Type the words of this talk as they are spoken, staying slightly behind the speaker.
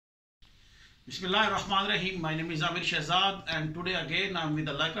Bismillahirrahmanirrahim. My name is Aamir Shahzad, and today again I'm with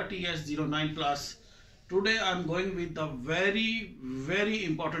the Leica TS09 Plus. Today I'm going with the very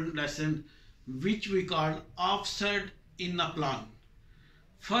important lesson which we call offset in a plan.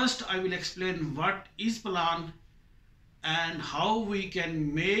 First I will explain what is plan and how we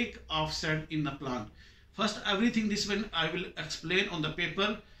can make offset in the plan. First everything this one I will explain on the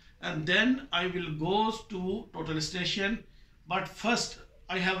paper, and then I will go to total station. But first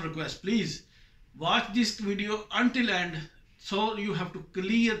I have a request, please watch this video until end, so you have to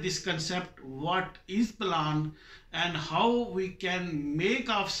clear this concept what is plan and how we can make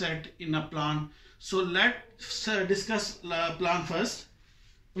offset in a plan. So let's discuss plan first.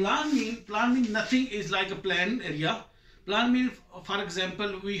 Plan means nothing is like a plan area. Plan means, for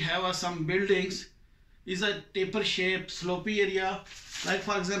example, we have some buildings is a taper shape slopey area. Like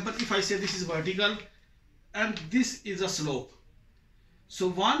for example, if I say this is vertical and this is a slope. So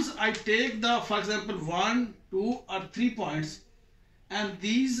once I take the, for example, 1, 2 or 3 points, and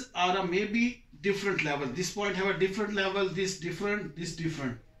these are a maybe different level. This point have a different level, this different, this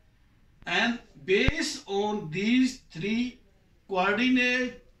different. And based on these 3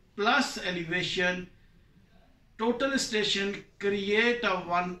 coordinate plus elevation, total station create a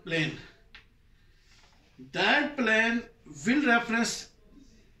one plane. That plane will reference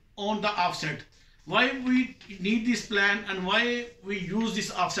on the offset. Why we need this plan and why we use this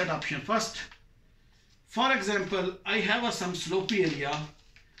offset option? First, for example, I have some slopey area,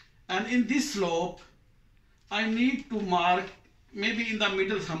 and in this slope I need to mark maybe in the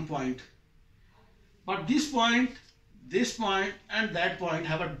middle some point, but this point and that point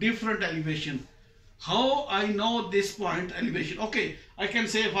have a different elevation. How I know this point elevation? Okay, I can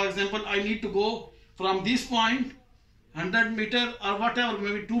say for example I need to go from this point 100 meter or whatever,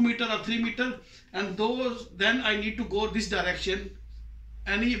 maybe 2 meter or 3 meter, and those then I need to go this direction,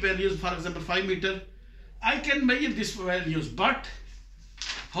 any values, for example 5 meter. I can measure these values, but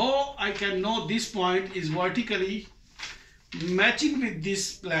how I can know this point is vertically matching with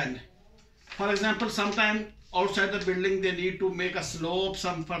this plan? For example, sometime outside the building they need to make a slope,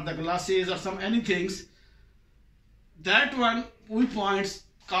 some for the glasses or some anything. That one we points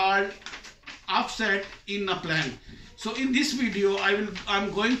called offset in a plan. So in this video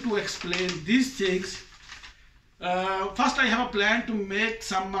I'm going to explain these things. First I have a plan to make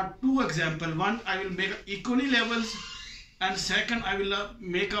some 2 examples. One I will make equally levels, and second I will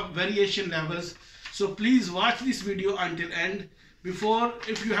make a variation levels. So please watch this video until end. Before,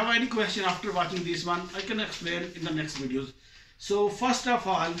 if you have any question after watching this one, I can explain in the next videos. So first of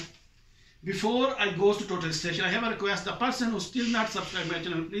all, before I go to total station, I have a request. The person who still not subscribed my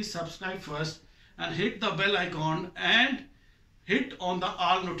channel, please subscribe first and hit the bell icon and hit on the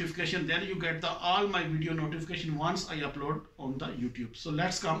all notification. Then you get the all my video notification once I upload on the YouTube. So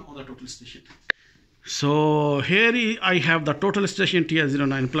let's come on the total station. So here I have the total station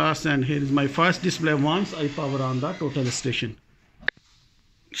TS09 Plus, and here is my first display once I power on the total station.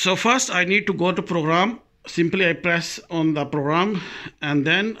 So first I need to go to program. Simply I press on the program, and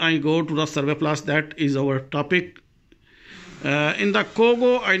then I go to the Survey Plus. That is our topic. In the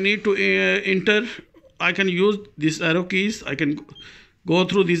Kogo I need to enter. I can use these arrow keys. I can go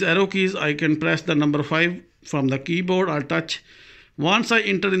through these arrow keys. I can press the number 5 from the keyboard or touch. Once I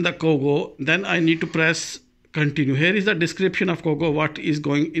enter in the Kogo, then I need to press continue. Here is the description of Kogo, what is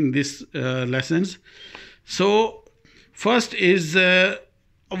going in this lessons. So first is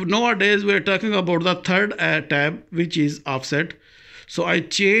nowadays we are talking about the third tab, which is offset. So I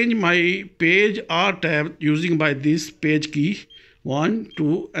change my page or tab using by this page key 1,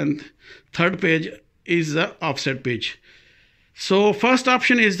 2, and third page is the offset page. So first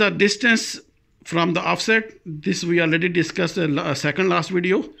option is the distance from the offset. This we already discussed in second last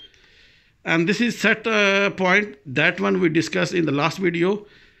video, and this is set point. That one we discussed in the last video.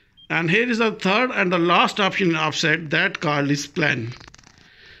 And here is the third and the last option in offset, that called is plan.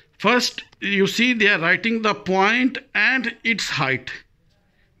 First, you see they are writing the point and its height.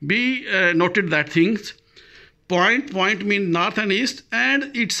 Be noted that things. Point mean north and east,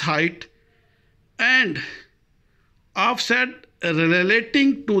 and its height, and offset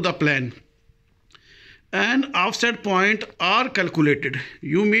relating to the plan. And offset point are calculated.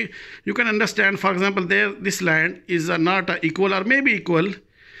 You can understand. For example, there this land is not equal or maybe equal.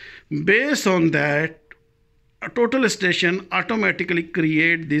 Based on that, a total station automatically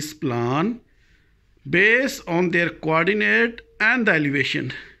create this plan based on their coordinate and the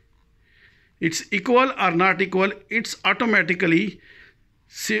elevation. It's equal or not equal, it's automatically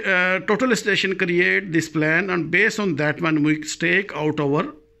total station create this plan, and based on that one we take out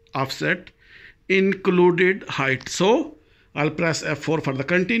our offset included height. So I'll press F4 for the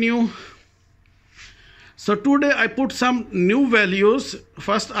continue. So today I put some new values.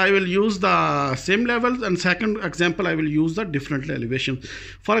 First I will use the same levels, and second example I will use the different elevation.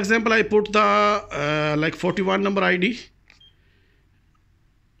 For example, I put the like 41 number ID,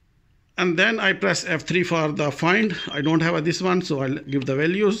 and then I press F3 for the find. I don't have this one, so I'll give the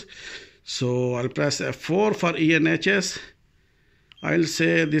values. So I'll press F4 for ENHS. I'll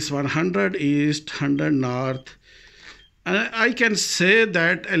say this 100 east, 100 north, and I can say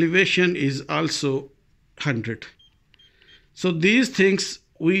that elevation is also 100. So these things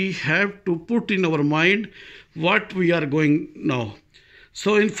we have to put in our mind what we are going now.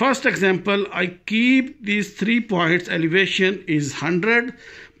 So in first example, I keep these 3 points, elevation is 100,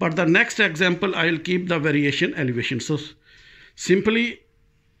 but the next example I will keep the variation elevation. So simply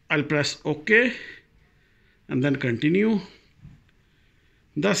I'll press OK and then continue.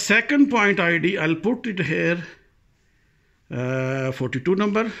 The second point ID, I'll put it here, 42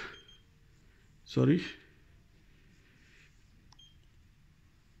 number, sorry.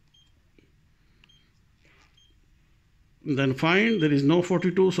 Then find, there is no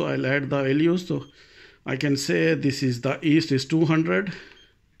 42, so I'll add the values. So I can say this is the east is 200,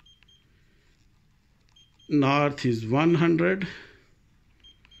 north is 100,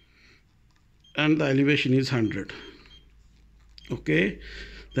 and the elevation is 100. Okay,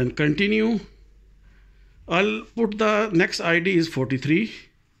 then continue. I'll put the next ID is 43.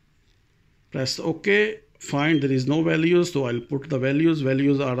 Press OK. Find, there is no values, so I'll put the values.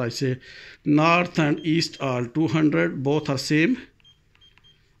 Values are, I say, north and east are 200, both are same,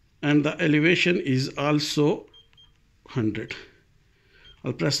 and the elevation is also 100.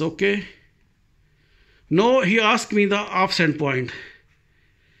 I'll press OK. Now he asked me the offset point.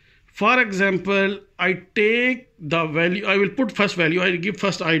 For example, I take the value, I will put first value, I give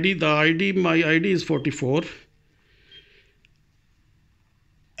first ID, the ID, my ID is 44.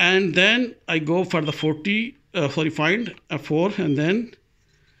 And then I go for the find F4, and then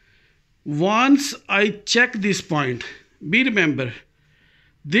once I check this point, remember,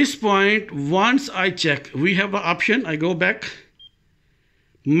 this point, once I check, we have an option, I go back,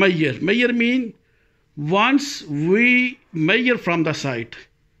 measure. Measure mean once we measure from the site,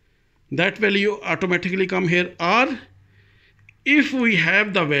 that value automatically come here, or if we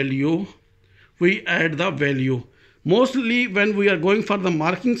have the value, we add the value. Mostly when we are going for the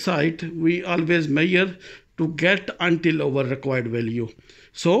marking site, we always measure to get until our required value.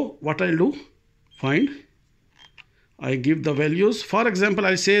 So what I'll do, find, I give the values. For example,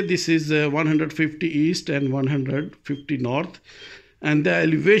 I say this is 150 east and 150 north, and the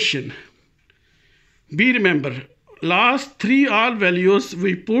elevation. Remember, last 3 all values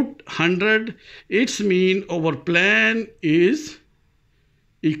we put 100. It's mean our plan is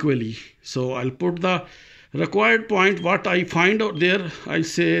equally. So I'll put the required point, what I find out there, I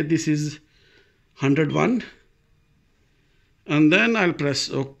say this is 101, and then I'll press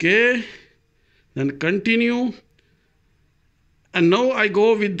OK, then continue, and now I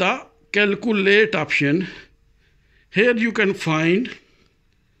go with the calculate option. Here you can find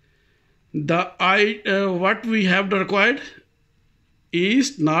the what we have the required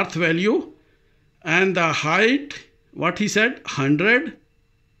east north value, and the height, what he said, 100,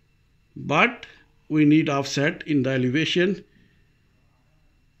 but we need offset in the elevation,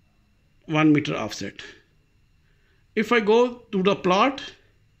 1 meter offset. If I go to the plot,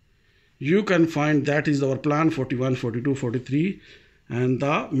 you can find that is our plan, 41, 42, 43, and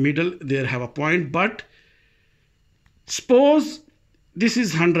the middle there have a point. But suppose this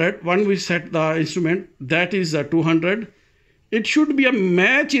is 100, when we set the instrument, that is 200. It should be a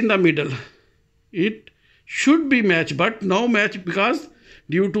match in the middle. It should be match, but no match because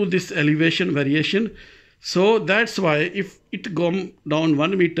due to this elevation variation. So that's why if it goes down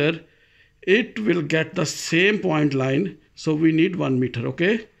 1 meter, it will get the same point line. So we need 1 meter.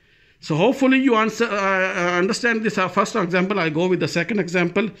 Okay. So hopefully you understand this first example. I go with the second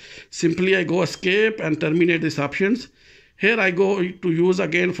example. Simply I go escape and terminate these options. Here I go to use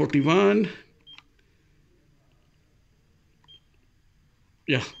again 41.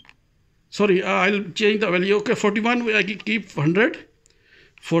 Yeah. Sorry, I'll change the value. Okay, 41 I keep 100.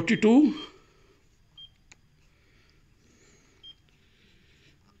 42,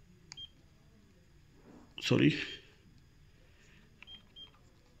 sorry,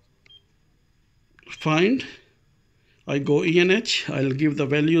 find, I go ENH, I'll give the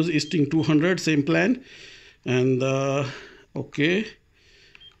values easting 200, same plan, and okay,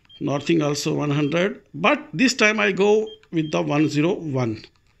 northing also 100, but this time I go with the 101.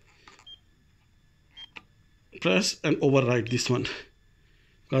 Press and overwrite this one,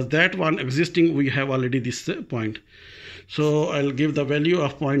 because that one existing we have already this point. So I'll give the value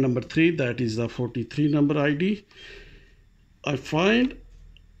of point number 3, that is the 43 number ID. I find,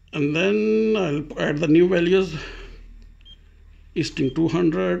 and then I'll add the new values. Easting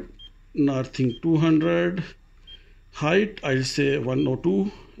 200, northing 200, height I'll say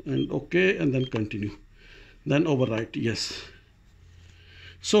 102, and OK, and then continue. Then overwrite yes.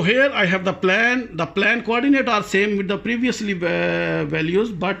 So here I have the plan. The plan coordinate are same with the previously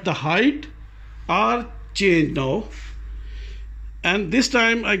values, but the height are changed now. And this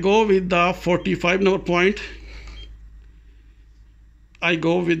time I go with the 45 number point. I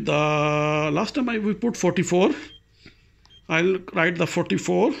go with the, last time we put 44. I'll write the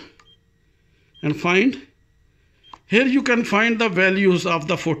 44 and find. Here you can find the values of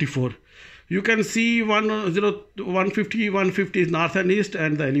the 44. You can see 150 is north and east,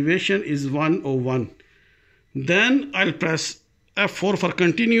 and the elevation is 101. Then I'll press F4 for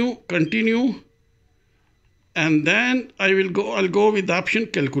continue, and then I'll go with the option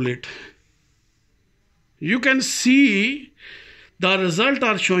calculate. You can see the result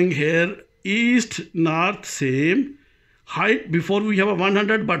are showing here, east, north, same. Height, before we have a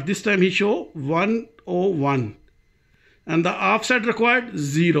 100, but this time he show 101. And the offset required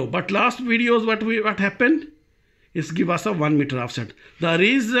 0. But last videos what happened is give us a 1 meter offset. The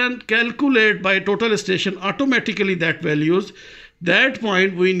reason calculate by total station automatically that values, that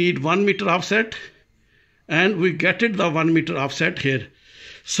point we need 1 meter offset, and we get it the 1 meter offset here.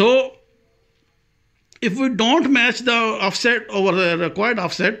 So if we don't match the offset over the required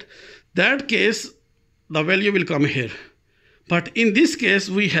offset, that case the value will come here. But in this case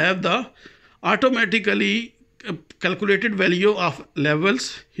we have the automatically calculated value of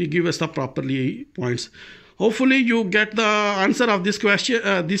levels. He gives us the properly points. Hopefully you get the answer of this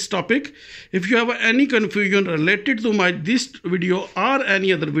question, this topic. If you have any confusion related to this video or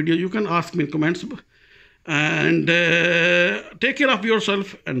any other video, you can ask me in comments. And take care of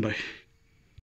yourself, and bye.